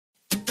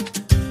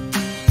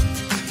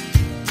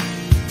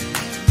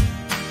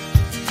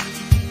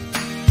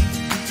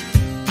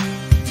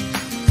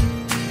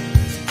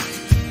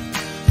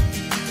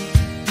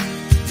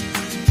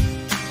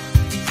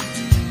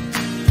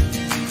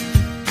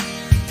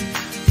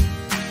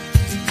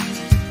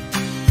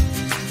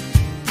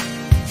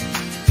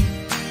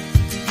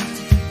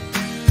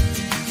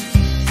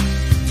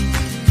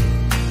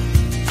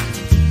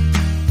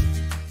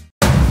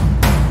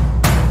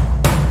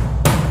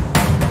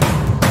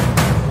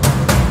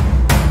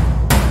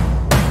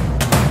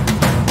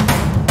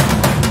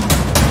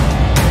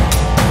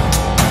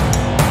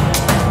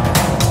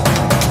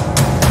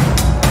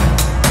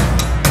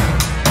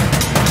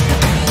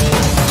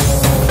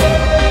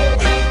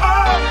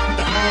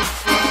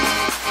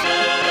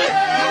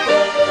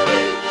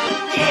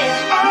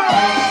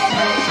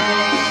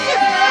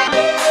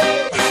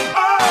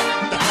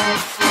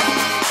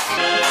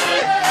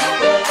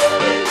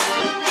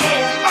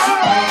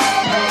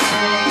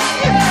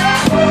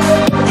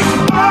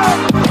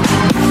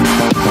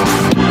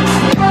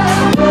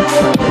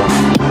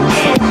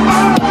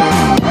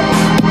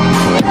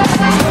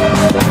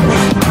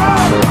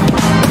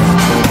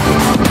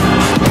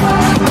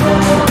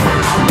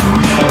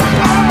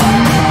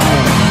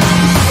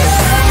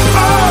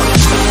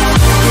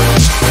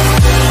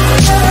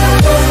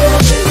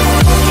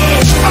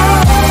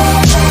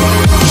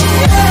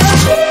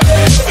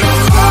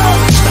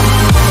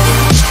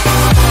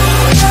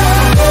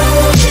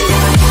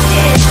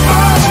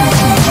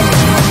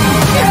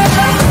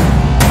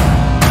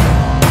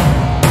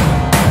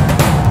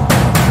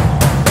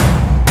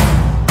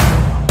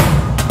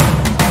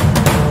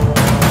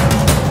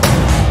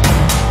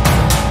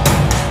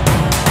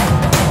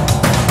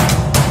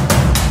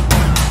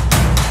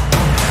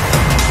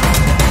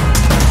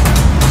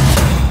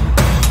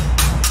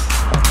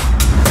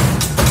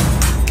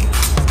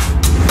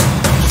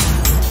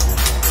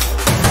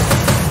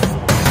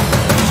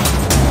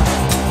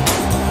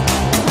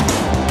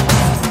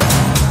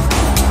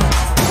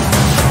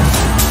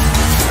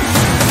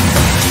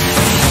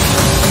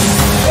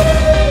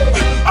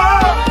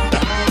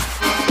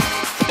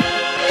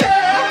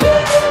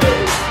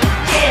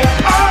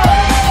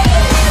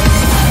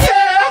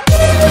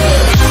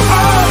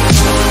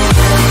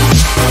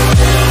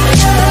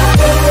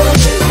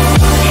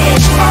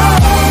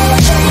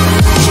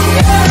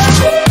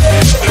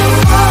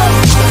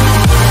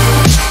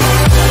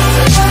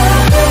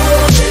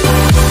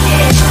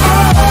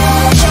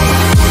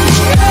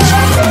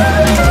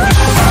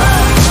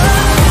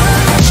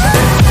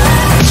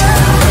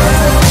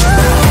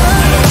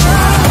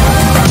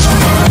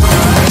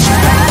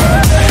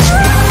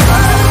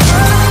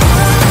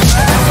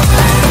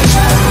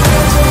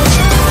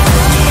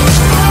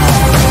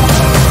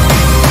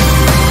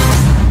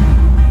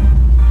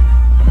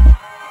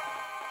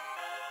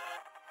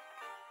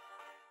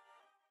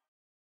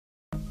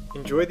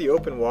Enjoy the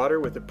open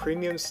water with a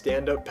premium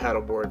stand-up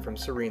paddleboard from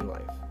Serene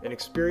Life and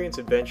experience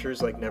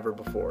adventures like never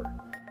before.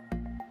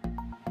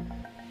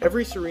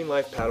 Every Serene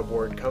Life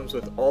paddleboard comes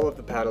with all of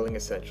the paddling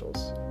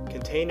essentials,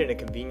 contained in a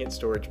convenient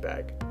storage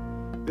bag.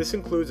 This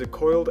includes a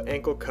coiled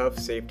ankle cuff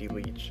safety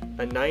leech,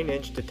 a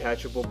 9-inch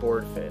detachable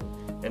board fin,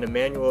 and a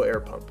manual air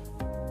pump.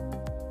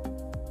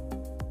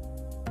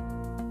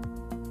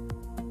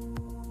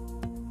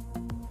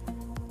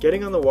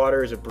 Getting on the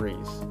water is a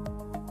breeze.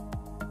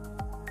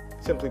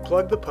 Simply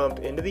plug the pump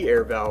into the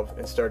air valve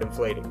and start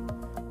inflating.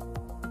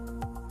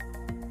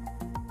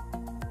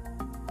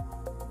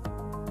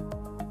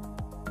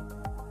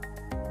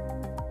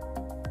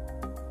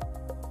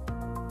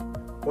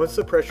 Once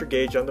the pressure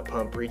gauge on the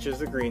pump reaches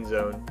the green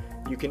zone,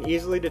 you can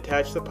easily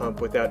detach the pump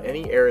without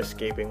any air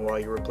escaping while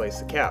you replace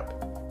the cap.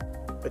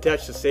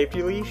 Attach the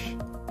safety leash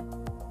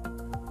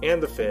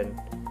and the fin,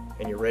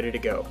 and you're ready to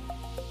go.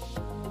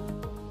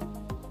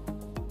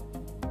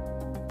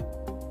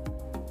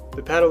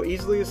 The paddle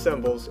easily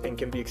assembles and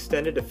can be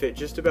extended to fit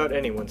just about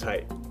anyone's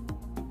height.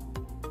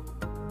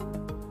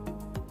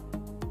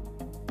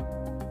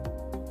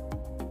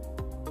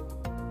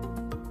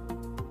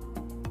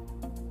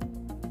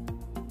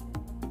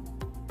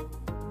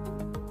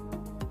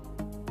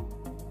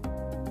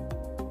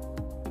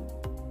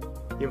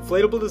 The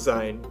inflatable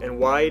design and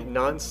wide,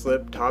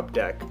 non-slip top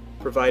deck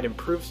provide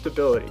improved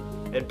stability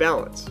and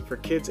balance for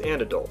kids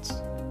and adults,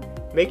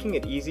 making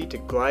it easy to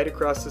glide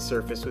across the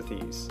surface with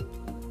ease.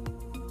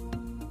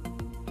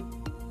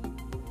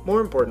 More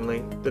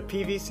importantly, the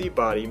PVC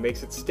body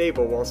makes it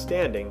stable while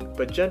standing,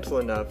 but gentle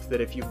enough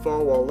that if you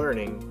fall while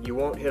learning, you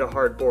won't hit a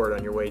hard board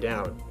on your way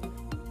down.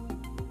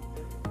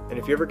 And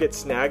if you ever get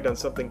snagged on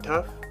something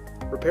tough,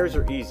 repairs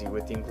are easy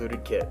with the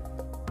included kit.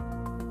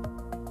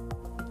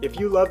 If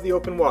you love the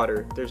open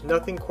water, there's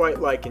nothing quite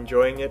like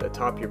enjoying it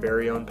atop your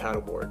very own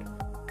paddleboard.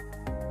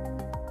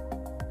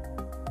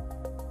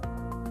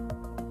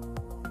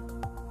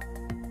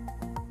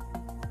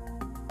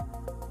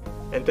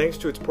 And thanks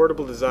to its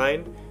portable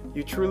design,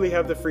 you truly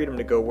have the freedom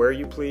to go where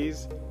you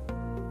please,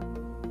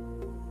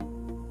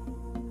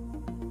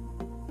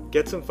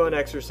 get some fun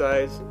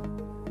exercise,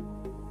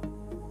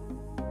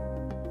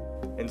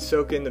 and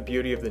soak in the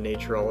beauty of the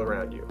nature all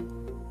around you.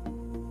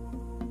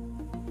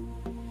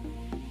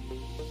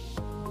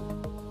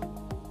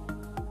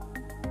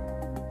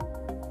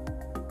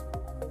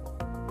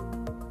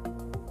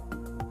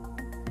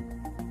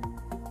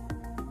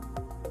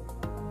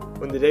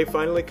 When the day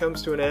finally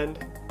comes to an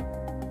end,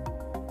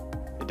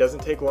 it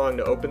doesn't take long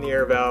to open the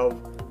air valve,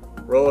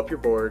 roll up your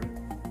board,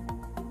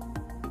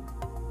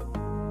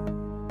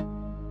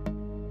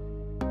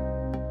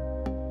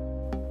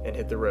 and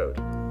hit the road.